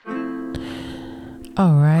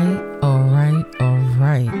All right.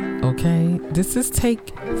 Okay, this is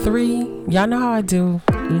take 3. Y'all know how I do.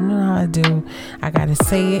 I gotta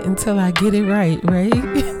say it until I get it right?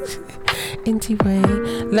 Anyway,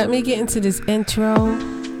 let me get into this intro,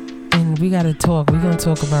 and we gotta talk. We're gonna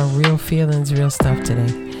talk about real feelings, real stuff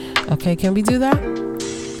today. Okay, can we do that?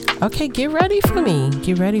 Okay, get ready for me,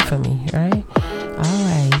 right? All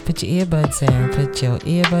right, put your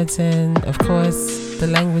earbuds in. Of course, the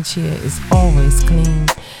language here is always clean.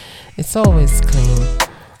 It's always clean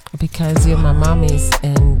because you're my mommies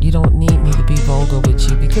and you don't need me to be vulgar with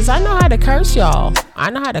you because I know how to curse, y'all. I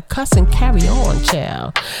know how to cuss and carry on,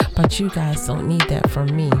 child. But you guys don't need that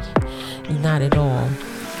from me. Not at all.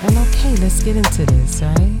 Well, okay, let's get into this,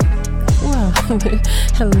 right? Well,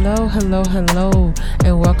 hello,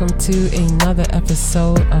 and welcome to another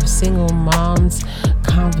episode of Single Moms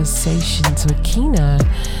Conversations with Kina.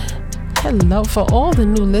 Hello for all the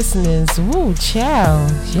new listeners. Woo,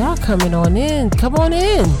 child, y'all coming on in. Come on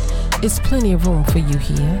in. It's plenty of room for you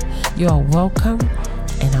here. You're welcome,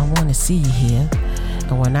 and I want to see you here.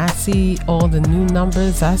 And when I see all the new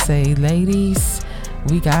numbers, I say, ladies,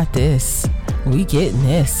 we got this. We getting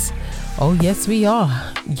this. Oh, yes, we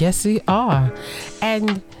are.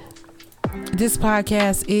 And this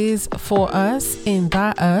podcast is for us and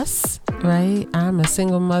by us, right? I'm a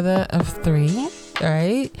single mother of 3,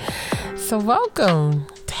 right? So welcome.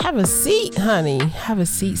 Have a seat, honey. Have a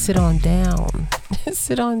seat. Sit on down.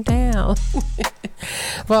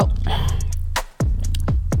 Well,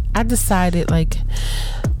 I decided,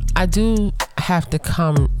 I do have to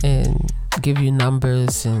come and give you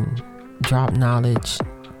numbers and drop knowledge.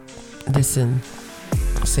 Listen,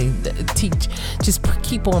 say, teach, just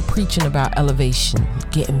keep on preaching about elevation,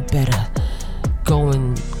 getting better,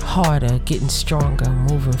 going harder, getting stronger,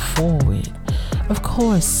 moving forward. Of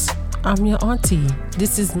course, I'm your auntie.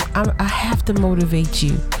 I have to motivate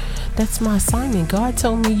you. That's my assignment. God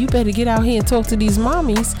told me you better get out here and talk to these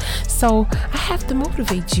mommies. So I have to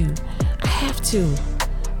motivate you. I have to.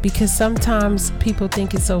 Because sometimes people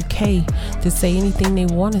think it's okay to say anything they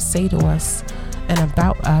want to say to us and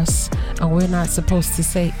about us, and we're not supposed to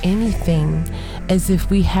say anything as if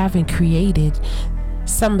we haven't created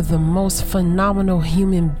some of the most phenomenal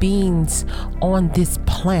human beings on this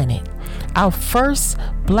planet. Our first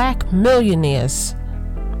black millionaires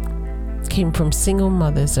came from single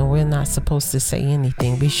mothers, and we're not supposed to say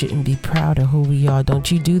anything. We shouldn't be proud of who we are.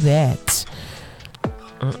 Don't you do that.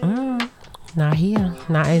 Not here,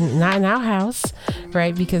 not in our house,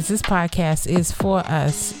 right? Because this podcast is for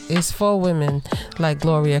us. It's for women like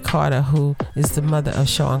Gloria Carter, who is the mother of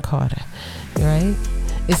Sean Carter, right?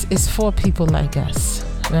 It's for people like us,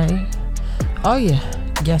 right? Oh yeah,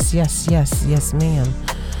 yes, ma'am.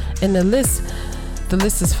 And the list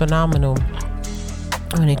is phenomenal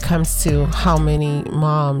when it comes to how many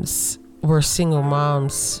moms were single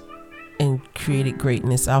moms and created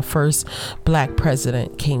greatness. Our first black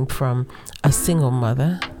president came from a single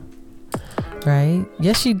mother, right?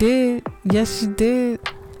 Yes, she did.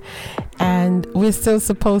 And we're still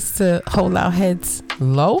supposed to hold our heads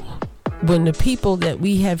low when the people that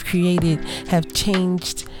we have created have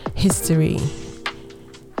changed history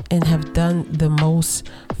and have done the most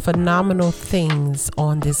phenomenal things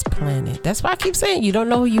on this planet. That's why I keep saying you don't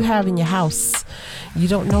know who you have in your house. You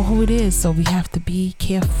don't know who it is, so we have to be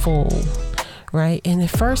careful, right? And at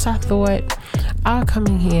first I thought I'll come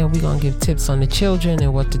in here, we're gonna give tips on the children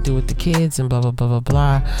and what to do with the kids and blah blah blah blah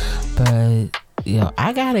blah. But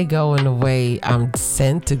I gotta go in the way I'm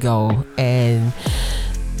sent to go, and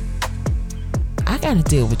I gotta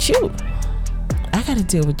deal with you.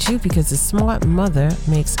 Because a smart mother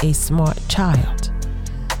makes a smart child,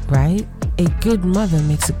 right? A good mother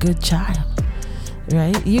makes a good child,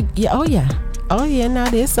 right? Oh yeah. Now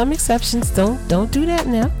there's some exceptions. Don't do that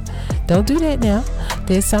now.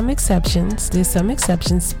 There's some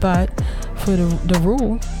exceptions, but for the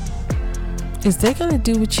rule is they're gonna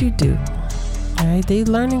do what you do. All right, they're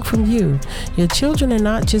learning from you. Your children are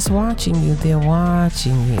not just watching you, they're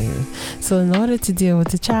watching you. So in order to deal with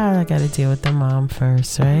the child, I gotta deal with the mom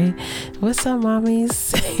first, right? What's up,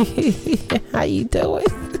 mommies? How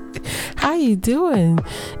you doing?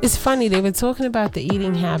 It's funny, they were talking about the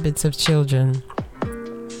eating habits of children.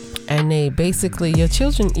 And they basically, your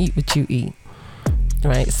children eat what you eat,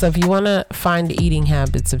 right? So if you want to find the eating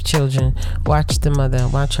habits of children, watch the mother,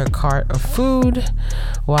 watch her cart of food,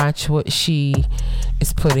 watch what she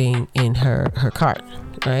is putting in her cart,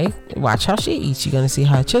 right? Watch how she eats. You're going to see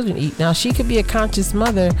how her children eat. Now, she could be a conscious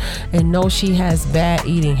mother and know she has bad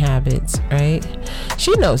eating habits, right?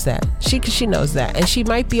 She knows that. She knows that. And she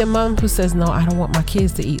might be a mom who says, no, I don't want my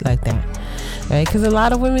kids to eat like that, right? Because a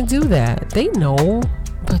lot of women do that. They know,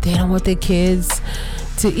 but they don't want their kids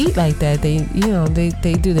to eat like that. They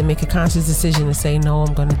do. They make a conscious decision to say, no,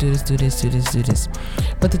 I'm going to do this.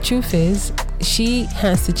 But the truth is, she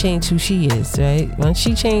has to change who she is, right? When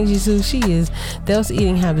she changes who she is, those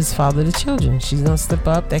eating habits follow the children. She's going to slip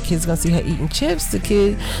up. That kid's going to see her eating chips. The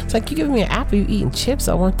kid, it's like, you giving me an apple, you eating chips.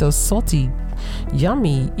 I want those salty,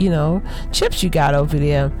 yummy, chips you got over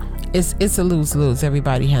there. It's a lose-lose.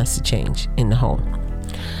 Everybody has to change in the home.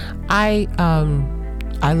 I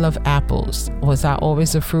love apples. Was I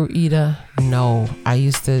always a fruit eater? No. I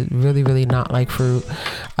used to really, really not like fruit.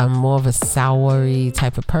 I'm more of a soury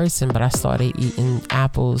type of person, but I started eating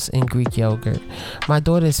apples and Greek yogurt. My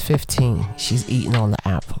daughter's 15. She's eating all the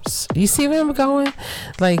apples. You see where I'm going?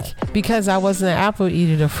 Like, because I wasn't an apple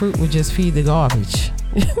eater, the fruit would just feed the garbage.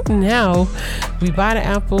 Now, we buy the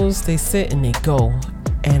apples, they sit and they go.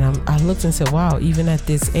 And I looked and said, wow, even at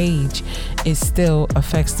this age, it still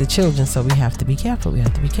affects the children. So we have to be careful.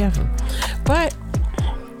 But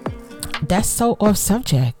that's so off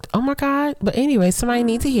subject. Oh my God. But anyway, somebody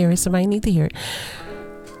need to hear it.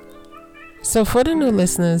 So for the new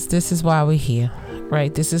listeners, this is why we're here,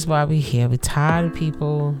 right? This is why we're here. We're tired of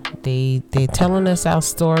people. They're telling us our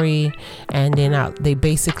story, and they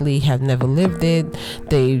basically have never lived it.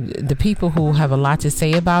 The people who have a lot to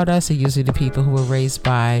say about us are usually the people who were raised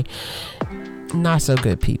by not so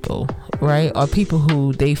good people, right? Or people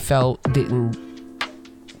who they felt didn't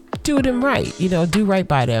do them right, do right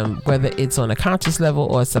by them, whether it's on a conscious level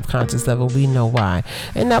or a subconscious level. We know why.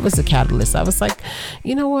 And that was the catalyst. I was like,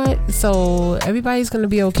 you know what? So everybody's going to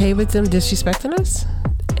be okay with them disrespecting us?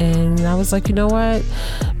 And I was like, you know what?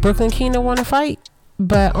 Brooklyn Keena want to fight.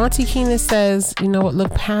 But Auntie Keena says, you know what?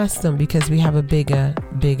 Look past them, because we have a bigger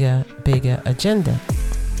agenda.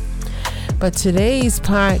 But today's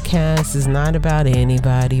podcast is not about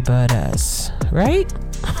anybody but us, right?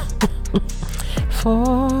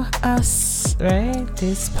 For us, right?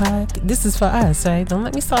 This is for us, right? Don't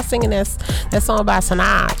let me start singing that song by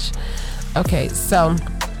Sinach. Okay, so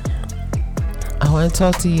I want to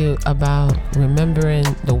talk to you about remembering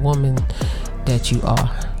the woman that you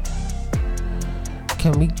are.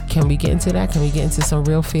 Can we get into that? Can we get into some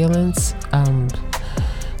real feelings?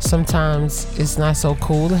 Sometimes it's not so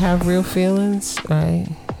cool to have real feelings, right?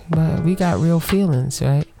 But we got real feelings,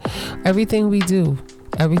 right? Everything we do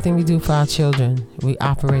for our children, we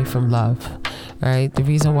operate from love, right? The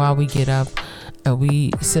reason why we get up and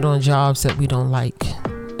we sit on jobs that we don't like,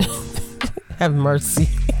 have mercy.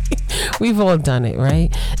 We've all done it, right?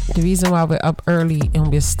 The reason why we're up early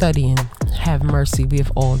and we're studying, have mercy. We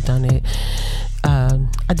have all done it.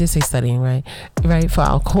 I did say studying, right? For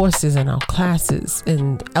our courses and our classes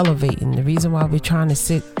and elevating. The reason why we're trying to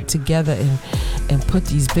sit together and put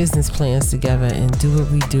these business plans together and do what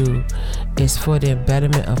we do is for the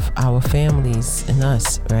betterment of our families and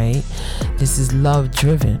us, right? This is love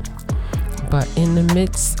driven. But in the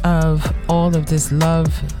midst of all of this love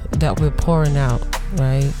that we're pouring out,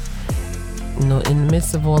 right? In the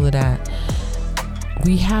midst of all of that,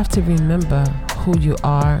 we have to remember who you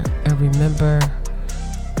are and remember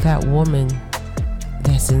that woman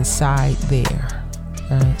that's inside there,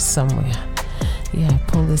 right? Somewhere. Yeah,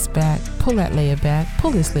 pull this back, pull that layer back, pull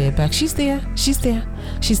this layer back. She's there.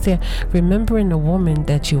 Remembering the woman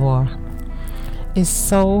that you are. It's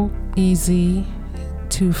so easy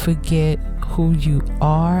to forget who you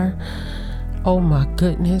are. Oh my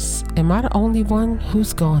goodness, am I the only one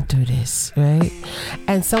who's going through this, right?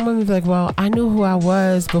 And someone will be like, well, I knew who I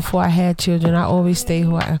was before I had children. I always stay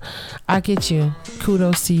who I am. I get you.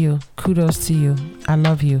 Kudos to you. I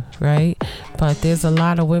love you, right? But there's a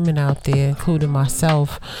lot of women out there, including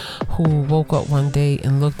myself, who woke up one day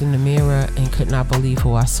and looked in the mirror and could not believe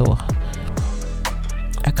who I saw.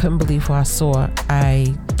 I couldn't believe who I saw.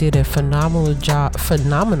 I did a phenomenal job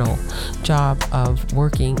of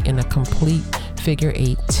working in a complete figure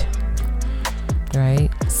 8,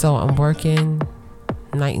 right? So I'm working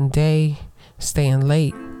night and day, staying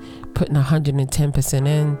late, putting 110%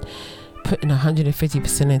 in, putting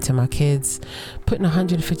 150% into my kids, putting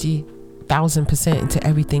 150,000% into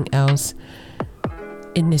everything else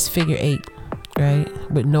in this figure 8,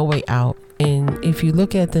 right? With no way out. And if you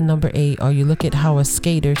look at the number 8, or you look at how a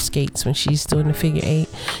skater skates when she's doing the figure 8,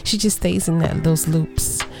 she just stays in those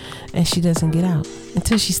loops and she doesn't get out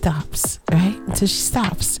until she stops, right?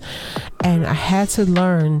 And I had to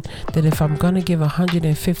learn that if I'm going to give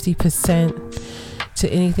 150% to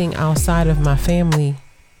anything outside of my family,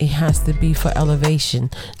 It has to be for elevation,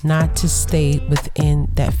 not to stay within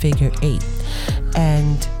that figure 8.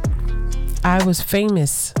 And I was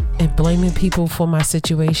famous at blaming people for my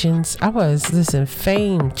situations. Listen,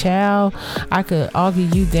 fame, child. I could argue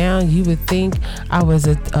you down. You would think I was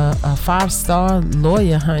a 5-star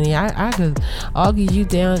lawyer, honey. I could argue you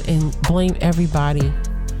down and blame everybody.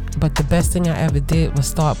 But the best thing I ever did was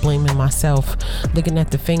start blaming myself, looking at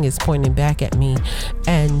the fingers pointing back at me,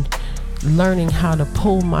 and learning how to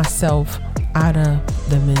pull myself out of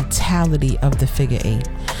the mentality of the figure 8.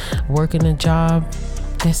 Working a job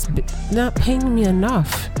that's not paying me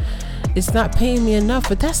enough. It's not paying me enough,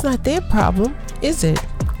 but that's not their problem, is it?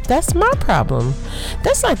 That's my problem.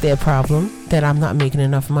 That's not their problem that I'm not making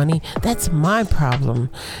enough money. That's my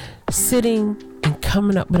problem. Sitting and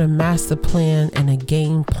coming up with a master plan and a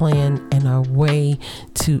game plan and a way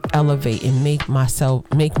to elevate and make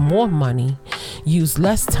more money, use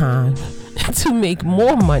less time to make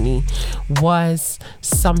more money, was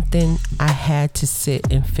something I had to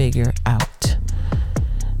sit and figure out.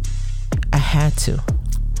 I had to.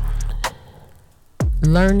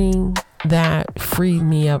 Learning that freed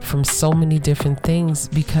me up from so many different things,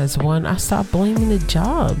 because one, I stopped blaming the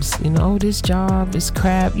jobs. This job is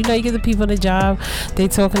crap. You get the people in the job, they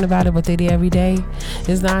talking about it, but they do every day.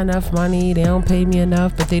 There's not enough money, they don't pay me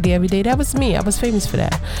enough, but they do every day. That was me. I was famous for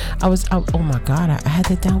that. Oh my God, I had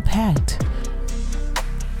that down packed.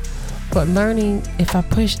 But learning, if I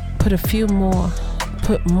put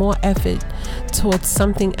more effort towards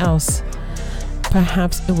something else,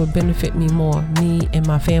 perhaps it would benefit me and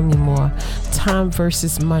my family more. Time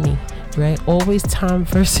versus money, right? Always time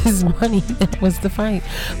versus money. That was the fight.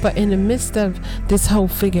 But in the midst of this whole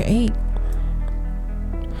figure 8,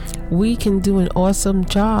 we can do an awesome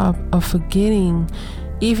job of forgetting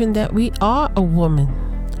even that we are a woman,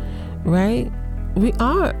 right? We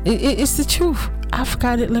are. It's the truth. I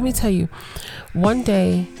forgot it. Let me tell you. One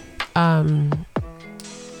day, I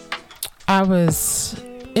was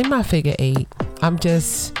in my figure 8. I'm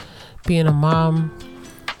just being a mom.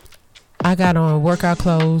 I got on workout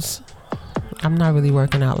clothes. I'm not really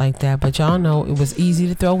working out like that, but y'all know it was easy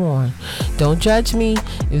to throw on. Don't judge me.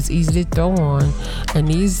 It was easy to throw on. And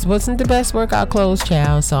these wasn't the best workout clothes,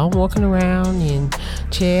 child. So I'm walking around and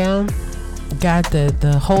got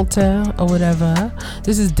the halter or whatever.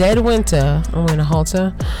 This is dead winter. I'm wearing a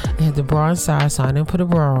halter. I had the bra inside, so I didn't put a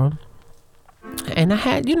bra on. And I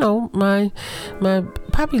had, my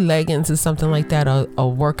probably leggings or something like that,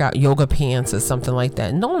 or workout yoga pants or something like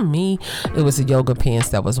that. Knowing me, it was a yoga pants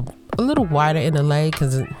that was a little wider in the leg,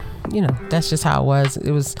 because that's just how it was.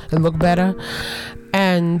 It looked better.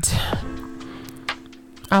 And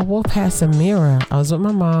I walked past a mirror. I was with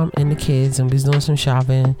my mom and the kids, and we was doing some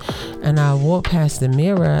shopping. And I walked past the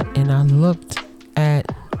mirror and I looked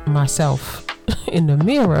at myself in the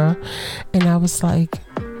mirror, and I was like,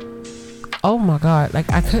 oh my God,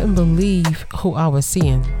 like I couldn't believe who I was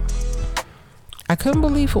seeing. I couldn't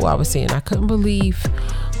believe who I was seeing. I couldn't believe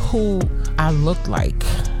who I looked like.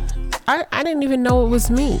 I didn't even know it was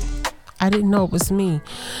me. I didn't know it was me.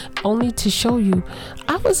 Only to show you,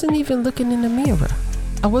 I wasn't even looking in the mirror.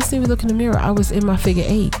 I wasn't even looking in the mirror. I was in my figure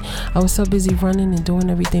 8. I was so busy running and doing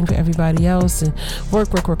everything for everybody else, and work,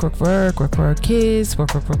 kids,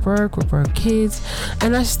 work, kids.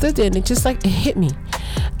 And I stood there, and it just like, it hit me.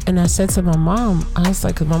 And I said to my mom, I was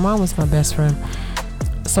like, 'cause my mom was my best friend.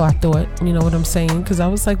 So I thought, you know what I'm saying? Because I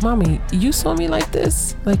was like, Mommy, you saw me like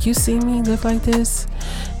this? Like, you see me look like this?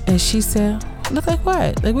 And she said, look like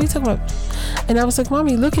what? Like, what are you talking about? And I was like,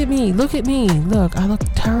 Mommy, look at me. Look, I look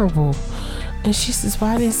terrible. And she says,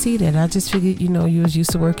 well, I didn't see that. I just figured, you was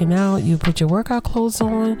used to working out. You put your workout clothes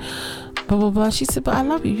on, blah, blah, blah. She said, but I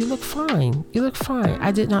love you. You look fine. You look fine.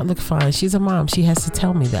 I did not look fine. She's a mom. She has to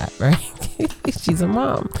tell me that, right? She's a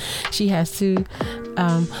mom. She has to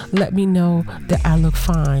let me know that I look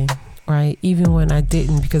fine, right? Even when I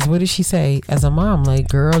didn't, because what did she say as a mom? Like,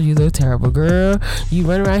 girl, you look terrible. Girl, you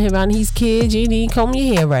run around here around these kids. You didn't comb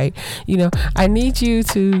your hair right. I need you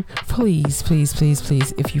to please,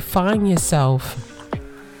 if you find yourself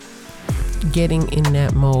getting in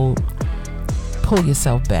that mode, pull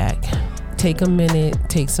yourself back. Take a minute,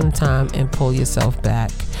 take some time, and pull yourself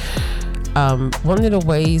back. One of the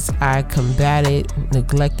ways I combated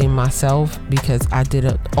neglecting myself, because I did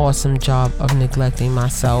an awesome job of neglecting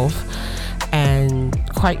myself, and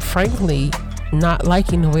quite frankly, not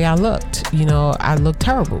liking the way I looked. I looked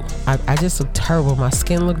terrible. I just looked terrible. My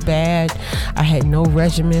skin looked bad. I had no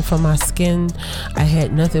regimen for my skin. I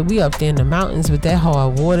had nothing. We up there in the mountains with that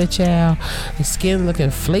hard water, child. The skin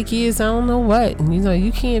looking flaky as I don't know what. And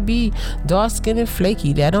you can't be dark skinned and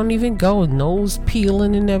flaky. That don't even go. Nose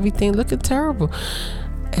peeling and everything. Looking terrible.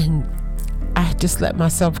 And I just let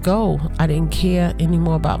myself go. I didn't care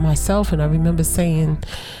anymore about myself. And I remember saying,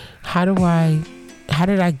 how did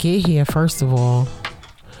I get here? First of all,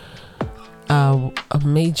 a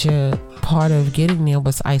major part of getting there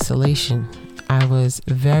was isolation. I was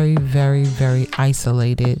very, very, very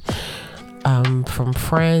isolated from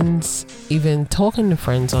friends, even talking to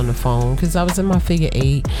friends on the phone, because I was in my figure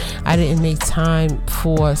 8. I didn't make time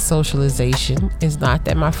for socialization. It's not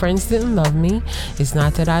that my friends didn't love me. It's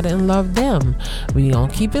not that I didn't love them. We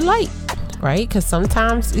gonna keep it light, right? Because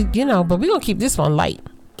sometimes, but we gonna keep this one light.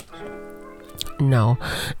 No,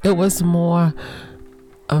 it was more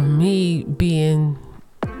of me being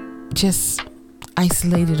just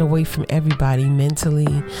isolated away from everybody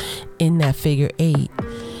mentally in that figure 8.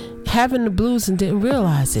 Having the blues and didn't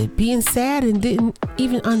realize it. Being sad and didn't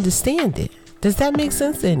even understand it. Does that make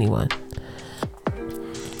sense to anyone?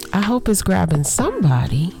 I hope it's grabbing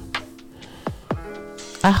somebody.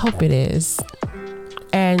 I hope it is.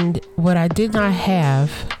 And what I did not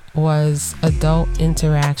have was adult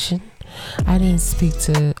interaction. I didn't speak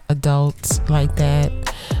to adults like that.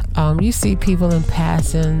 You see people in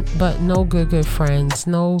passing, but no good friends.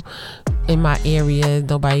 No, in my area,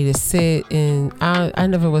 nobody to sit. And I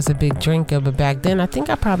never was a big drinker, but back then I think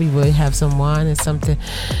I probably would have some wine or something.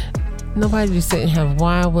 Nobody to sit and have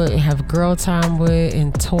wine with and have girl time with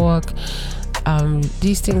and talk.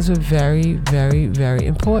 These things were very, very, very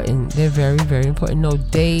important. They're very, very important. No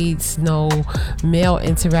dates, no male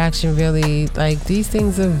interaction, really. Like, these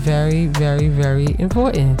things are very, very, very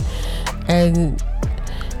important. And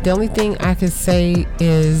the only thing I could say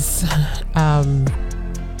is,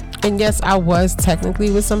 and yes, I was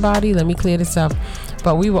technically with somebody. Let me clear this up.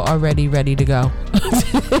 But we were already ready to go,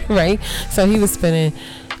 right? So he was spending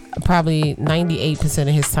probably 98%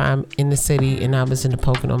 of his time in the city, and I was in the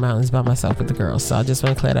Pocono Mountains by myself with the girls. So I just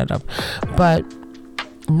want to clear that up. But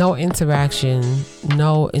no interaction,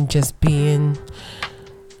 and just being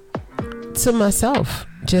to myself,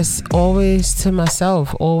 just always to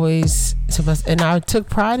myself, and I took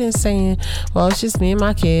pride in saying, well, it's just me and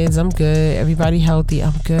my kids, I'm good, everybody healthy,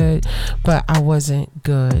 I'm good. But I wasn't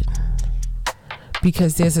good,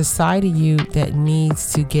 because there's a side of you that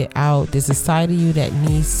needs to get out. There's a side of you that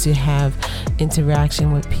needs to have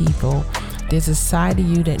interaction with people. There's a side of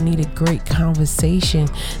you that need a great conversation.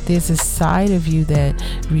 There's a side of you that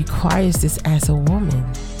requires this as a woman.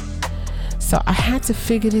 So I had to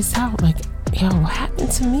figure this out. Like, yo, what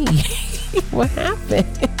happened to me? What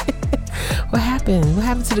happened? What happened? What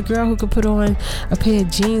happened to the girl who could put on a pair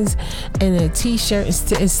of jeans and a t-shirt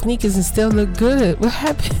and sneakers and still look good? What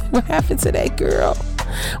happened? What happened to that girl?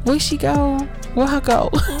 Where'd she go? Where'd her go?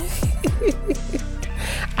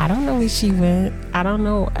 I don't know where she went. I don't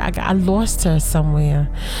know. I lost her somewhere,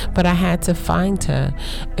 but I had to find her.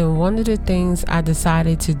 And one of the things I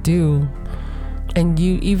decided to do, and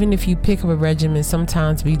even if you pick up a regimen,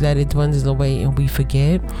 sometimes we let it dwindle away and we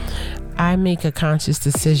forget. I make a conscious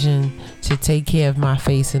decision to take care of my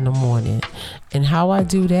face in the morning. And how I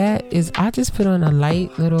do that is I just put on a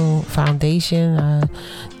light little foundation. I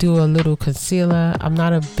do a little concealer. I'm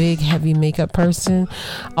not a big heavy makeup person,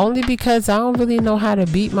 only because I don't really know how to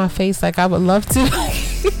beat my face like I would love to.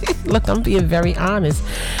 Look, I'm being very honest.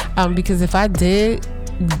 Because if I did,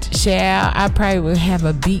 child, I probably would have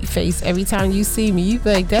a beat face every time you see me. You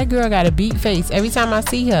be like, that girl got a beat face every time I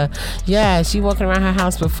see her. Yeah, she walking around her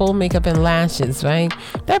house with full makeup and lashes, right?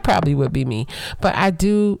 That probably would be me. But I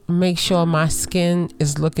do make sure my skin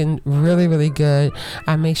is looking really, really good.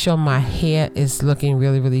 I make sure my hair is looking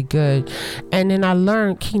really, really good. And then I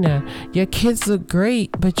learned, Kina, your kids look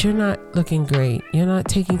great, but you're not looking great. You're not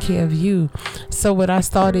taking care of you. So what I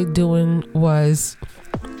started doing was,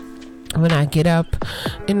 when I get up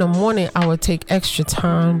in the morning, I would take extra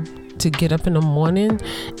time to get up in the morning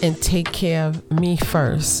and take care of me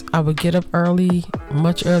first. I would get up early,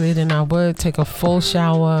 much earlier than I would, take a full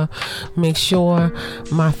shower, make sure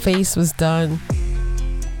my face was done,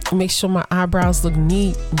 make sure my eyebrows look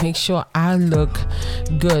neat, make sure I look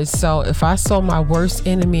good. So if I saw my worst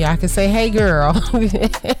enemy, I could say, hey girl,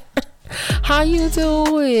 how you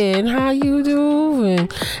doing?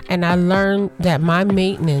 And I learned that my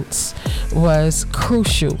maintenance was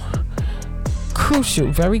crucial,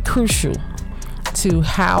 very crucial to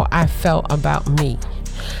how I felt about me.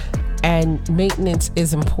 And maintenance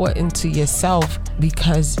is important to yourself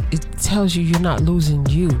because it tells you you're not losing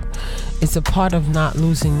you. It's a part of not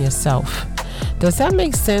losing yourself. Does that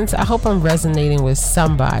make sense? I hope I'm resonating with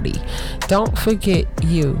somebody. Don't forget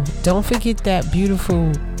you. Don't forget that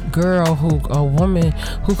beautiful girl, a woman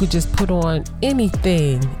who could just put on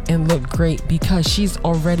anything and look great because she's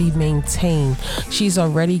already maintained. She's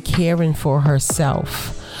already caring for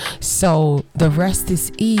herself. So the rest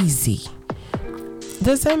is easy.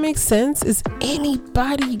 Does that make sense? Is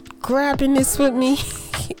anybody grabbing this with me?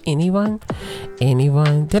 Anyone?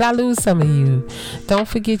 Did I lose some of you? Don't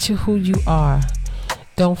forget who you are.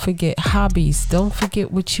 Don't forget hobbies. Don't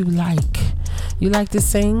forget what you like. You like to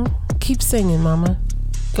sing? Keep singing, mama.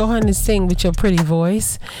 Go ahead and sing with your pretty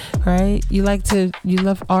voice, right? You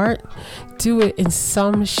love art? Do it in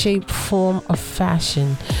some shape, form, or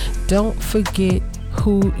fashion. Don't forget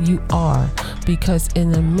who you are, because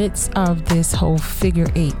in the midst of this whole figure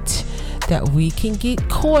 8 that we can get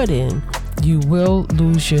caught in, you will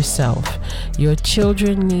lose yourself. Your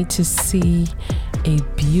children need to see a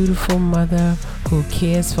beautiful mother who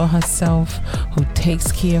cares for herself, who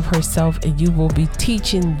takes care of herself, and you will be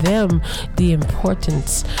teaching them the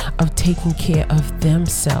importance of taking care of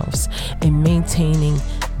themselves and maintaining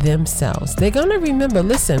themselves. They're gonna remember.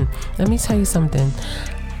 Listen, let me tell you something.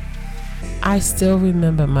 I still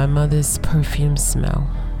remember my mother's perfume smell.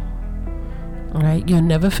 All right, you'll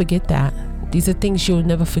never forget that. These are things you'll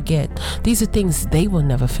never forget. These are things they will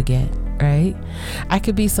never forget, right? I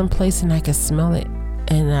could be someplace and I could smell it,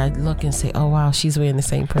 and I look and say, oh wow, she's wearing the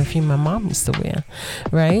same perfume my mom used to wear,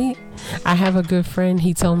 right? I have a good friend.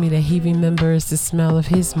 He told me that he remembers the smell of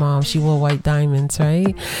his mom. She wore white diamonds,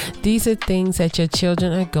 right? These are things that your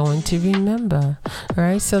children are going to remember,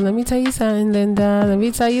 right? So let me tell you something, Linda. Let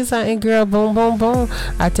me tell you something, girl. Boom, boom, boom.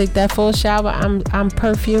 I take that full shower. I'm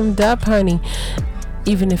perfumed up, honey.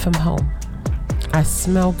 Even if I'm home, I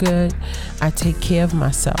smell good. I take care of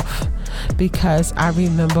myself, because I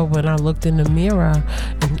remember when I looked in the mirror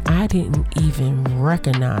and I didn't even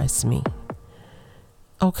recognize me.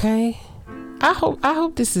 Okay? I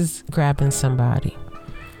hope this is grabbing somebody.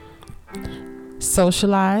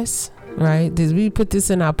 Socialize, right? Did we put this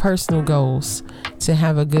in our personal goals to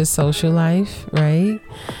have a good social life, right?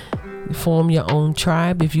 Form your own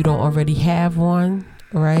tribe if you don't already have one,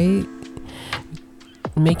 right?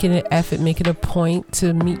 Make it an effort, make it a point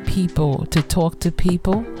to meet people, to talk to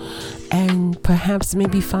people, and perhaps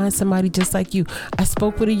maybe find somebody just like you. I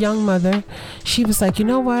spoke with a young mother. She was like, you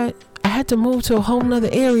know what? I had to move to a whole nother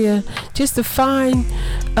area just to find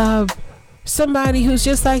somebody who's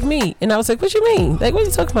just like me. And I was like, what you mean? Like, what are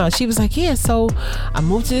you talking about? She was like, yeah, so I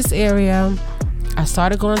moved to this area. I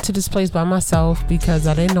started going to this place by myself because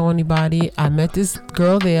I didn't know anybody. I met this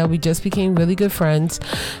girl there. We just became really good friends.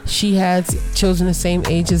 She has children the same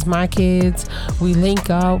age as my kids. We link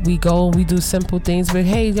up, we go, we do simple things. But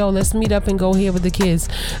hey, yo, let's meet up and go here with the kids.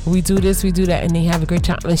 We do this, we do that, and they have a great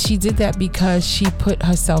time. And she did that because she put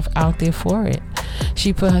herself out there for it.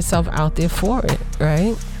 She put herself out there for it,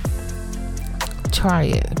 right? Try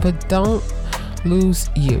it, but don't lose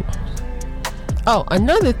you. Oh,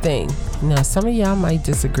 another thing. Now, some of y'all might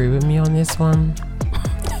disagree with me on this one.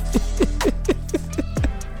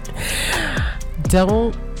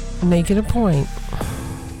 Don't make it a point.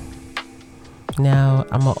 Now,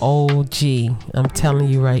 I'm an OG. I'm telling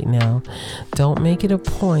you right now. Don't make it a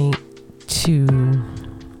point to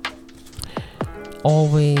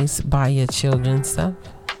always buy your children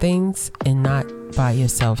things and not buy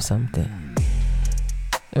yourself something.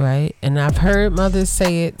 Right? And I've heard mothers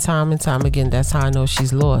say it time and time again. That's how I know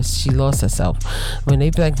she's lost. She lost herself. When they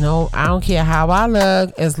be like, no, I don't care how I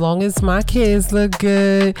look, as long as my kids look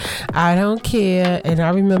good, I don't care. And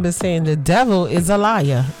I remember saying the devil is a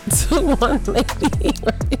liar to one lady.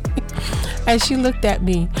 And she looked at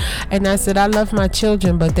me and I said, I love my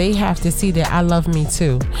children, but they have to see that I love me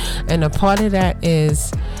too. And a part of that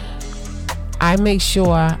is I make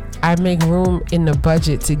sure I make room in the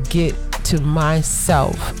budget to get to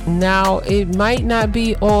myself. Now, it might not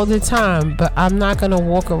be all the time, but I'm not gonna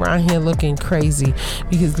walk around here looking crazy,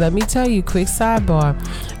 because let me tell you, quick sidebar,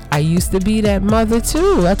 I used to be that mother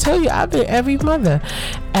too. I tell you, I've been every mother.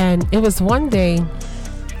 And it was one day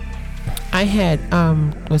I had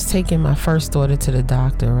was taking my first daughter to the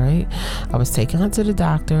doctor, right? I was taking her to the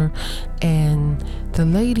doctor, and the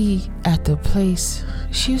lady at the place,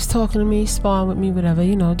 she was talking to me, sparring with me, whatever,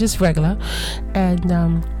 you know, just regular.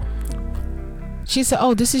 And she said,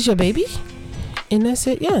 oh, this is your baby? And I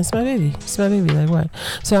said, yeah, it's my baby. It's my baby. Like, what?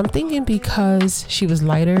 So I'm thinking because she was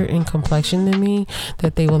lighter in complexion than me,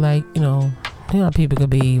 that they were like, you know how people could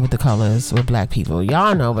be with the colors with black people.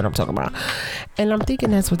 Y'all know what I'm talking about. And I'm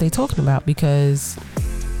thinking that's what they're talking about, because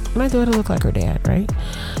my daughter looked like her dad, right?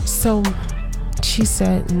 So she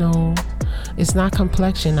said, no, it's not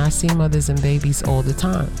complexion. I see mothers and babies all the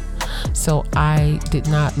time. So I did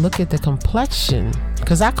not look at the complexion,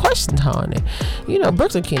 because I questioned her on it. You know,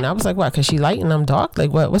 Brooklyn King, I was like, what? Because she light and I'm dark?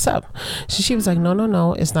 Like, what's up? So she was like,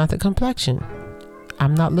 no, it's not the complexion.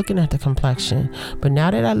 I'm not looking at the complexion. But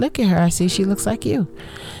now that I look at her, I see she looks like you.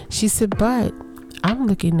 She said, but I'm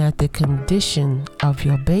looking at the condition of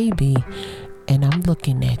your baby, and I'm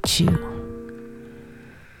looking at you.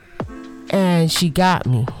 And she got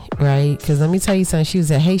me, right? Because let me tell you something. She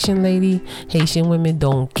was a Haitian lady. Haitian women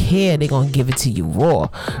don't care. They're going to give it to you raw,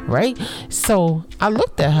 right? So I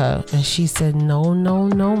looked at her, and she said, no, no,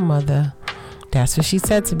 no, mother. That's what she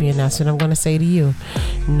said to me, and that's what I'm going to say to you.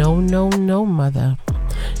 No, no, no, mother.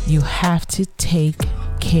 You have to take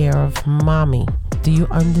care of mommy. Do you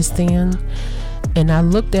understand? And I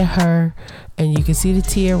looked at her, and you can see the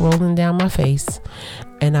tear rolling down my face.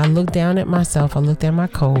 And I looked down at myself. I looked at my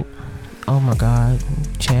coat. Oh my God,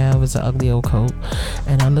 child, was an ugly old coat.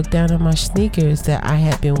 And I looked down at my sneakers that I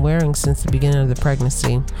had been wearing since the beginning of the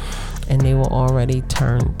pregnancy, and they were already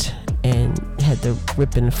turned and had the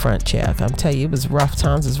rip in the front, child. I'm telling you, it was rough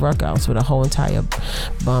times. It was workouts with a whole entire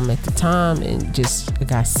bum at the time, and just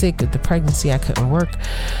got sick of the pregnancy. I couldn't work.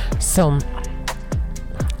 So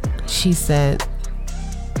she said,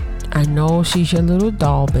 I know she's your little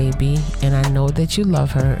doll baby, and I know that you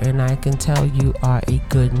love her, and I can tell you are a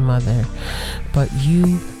good mother, but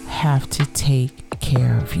you have to take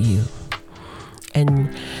care of you.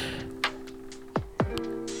 And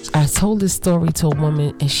I told this story to a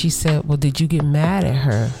woman, and she said, well, did you get mad at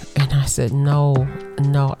her? And I said, no,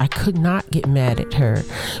 I could not get mad at her,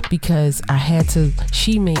 because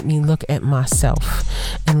she made me look at myself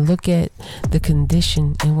and look at the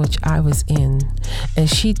condition in which I was in. And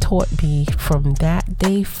she taught me from that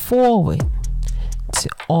day forward to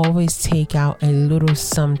always take out a little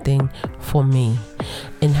something for me.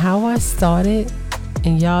 And how I started,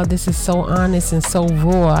 and y'all, this is so honest and so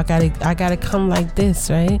raw. I gotta come like this,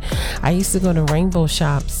 right? I used to go to Rainbow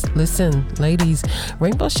Shops. Listen, ladies,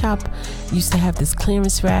 Rainbow Shop used to have this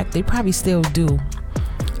clearance rack. They probably still do.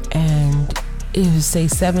 And it would say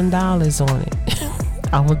 $7 on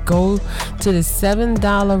it. I would go to the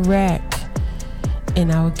 $7 rack,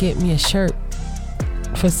 and I would get me a shirt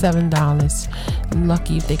for $7.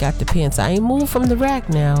 Lucky if they got the pants. I ain't moved from the rack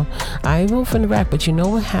now. But you know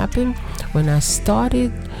what happened? When I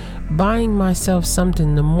started buying myself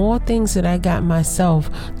something, the more things that I got myself,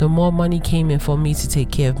 the more money came in for me to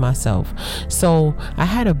take care of myself. So I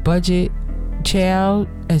had a budget, child,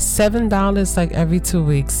 at $7, like every 2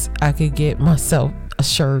 weeks, I could get myself a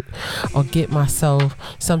shirt or get myself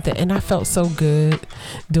something, and I felt so good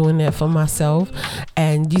doing that for myself.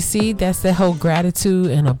 And you see, that's the whole gratitude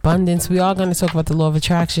and abundance. We are going to talk about the law of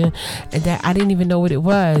attraction, and that I didn't even know what it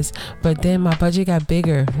was, but then my budget got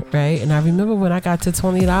bigger, right? And I remember when I got to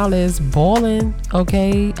 $20, balling.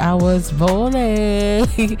 Okay, I was balling.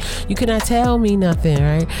 You cannot tell me nothing,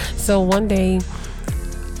 right? So one day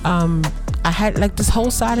I had like this whole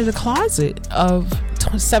side of the closet of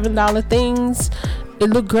 $7 things. It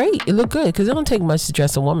looked great. It looked good, because it don't take much to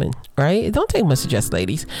dress a woman, right? It don't take much to dress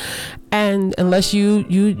ladies. And unless you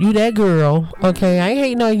that girl, okay, I ain't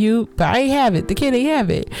hating on you, but I ain't have it. The kid ain't have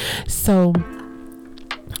it. So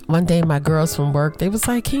one day my girls from work, they was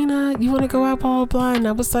like, Kina, you want to go out, blah, blah. And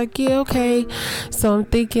I was like, yeah, okay. So I'm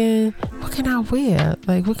thinking, what can I wear?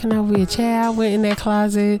 Like, what can I wear? Child, I went in that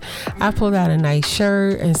closet. I pulled out a nice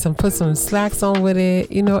shirt and put some slacks on with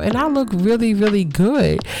it, you know, and I look really, really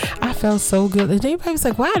good. I felt so good. And everybody was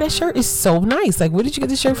like, wow, that shirt is so nice. Like, where did you get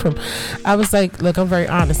this shirt from? I was like, look, I'm very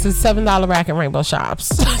honest. It's $7 rack at Rainbow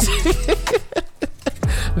Shops.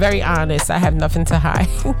 Very honest. I have nothing to hide.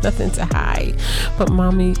 Nothing to hide. But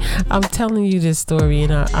mommy, I'm telling you this story,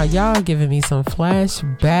 and y'all giving me some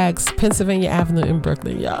flashbacks. Pennsylvania Avenue in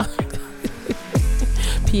Brooklyn, y'all.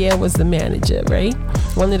 Pierre was the manager, right?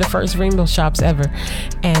 One of the first Rainbow Shops ever.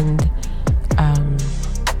 And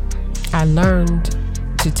I learned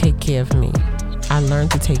to take care of me.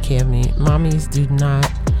 Mommies, do not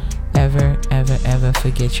ever, ever, ever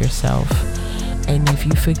forget yourself. And if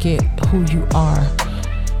you forget who you are,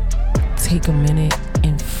 take a minute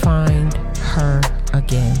and find her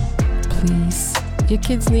again, please. Your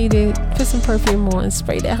kids need it. Put some perfume on,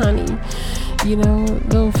 spray that honey. You know,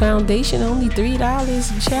 little foundation, only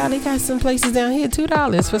 $3. Child, they got some places down here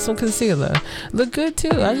 $2 for some concealer. Look good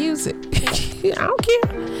too. I use it. I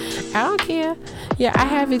don't care. Yeah, I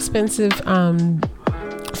have expensive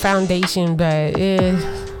foundation, but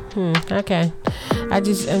okay. I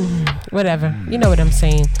just whatever. You know what I'm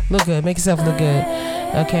saying. Look good. Make yourself look good.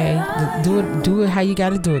 Okay, do it how you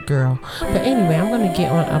gotta do it, girl. But anyway, I'm gonna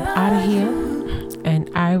get on up out of here, and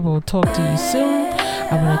I will talk to you soon.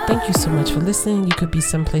 I want to thank you so much for listening. You could be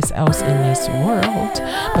someplace else in this world,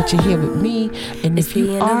 but you're here with me. And if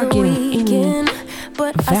you are getting any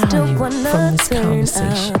but I still wanna from this turn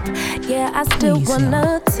conversation. up. Yeah, I still Please,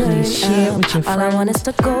 wanna turn please share it with your up. All I want is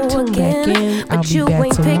to go Tune back in. again, I'll but be you back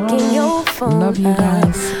ain't tomorrow. picking your phone Love you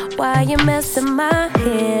guys. up. Why you messing my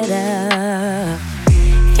head up?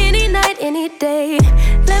 Any night, any day,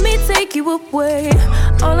 let me take you away.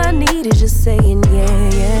 All I need is just saying yeah,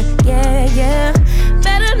 yeah, yeah, yeah.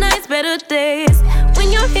 Better nights, better days,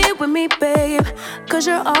 when you're here with me, babe. Cause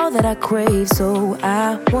you're all that I crave, so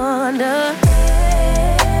I wonder,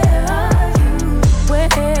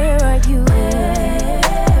 where are you?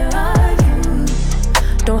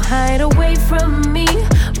 Don't hide away from me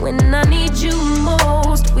when I need you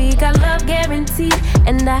most. We got love guaranteed,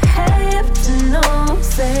 and I have to know,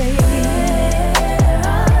 say,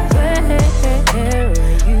 where are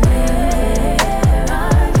you?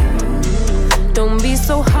 Don't be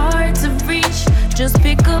so hard to reach, just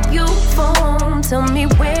pick up your phone. Tell me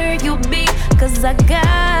where you'll be, cause I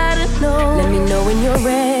gotta know. Let me know when you're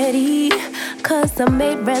ready, cause I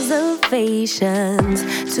made reservations.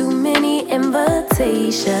 Too many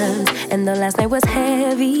invitations, and the last night was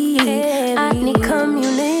heavy. I need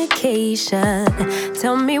communication.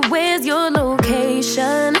 Tell me where's your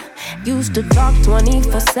location. Used to talk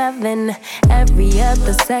 24/7, every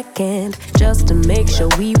other second, just to make sure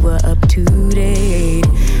we were up to date.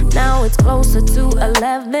 Now it's closer to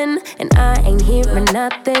 11, and I ain't hearing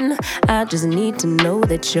nothing. I just need to know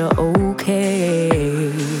that you're okay.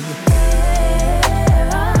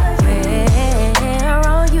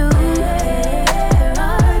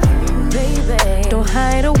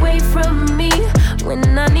 Hide away from me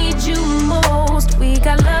when I need you most. We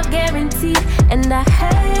got love guaranteed, and I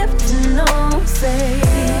have to know, say,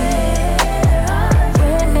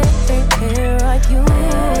 where are you?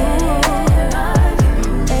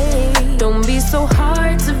 Hey, don't be so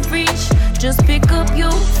hard to reach, just pick up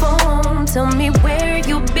your phone. Tell me where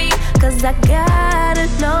you'll be, cause I gotta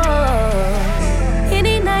know.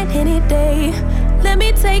 Any night, any day, let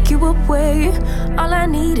me take you away. All I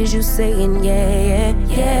need is you saying yeah,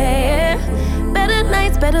 yeah, yeah. Better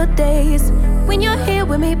nights, better days, when you're here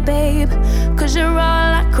with me, babe. Cause you're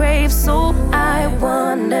all I crave, so I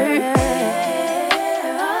wonder,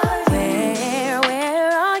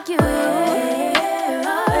 where are you?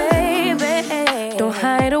 Baby, don't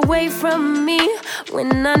hide away from me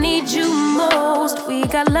when I need you most. We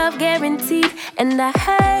got love guaranteed, and I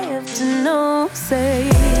have to know, say,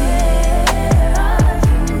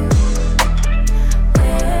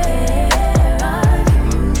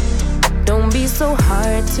 so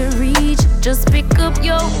hard to reach, just pick up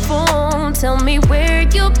your phone. Tell me where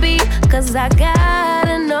you'll be, cause I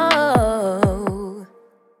gotta know.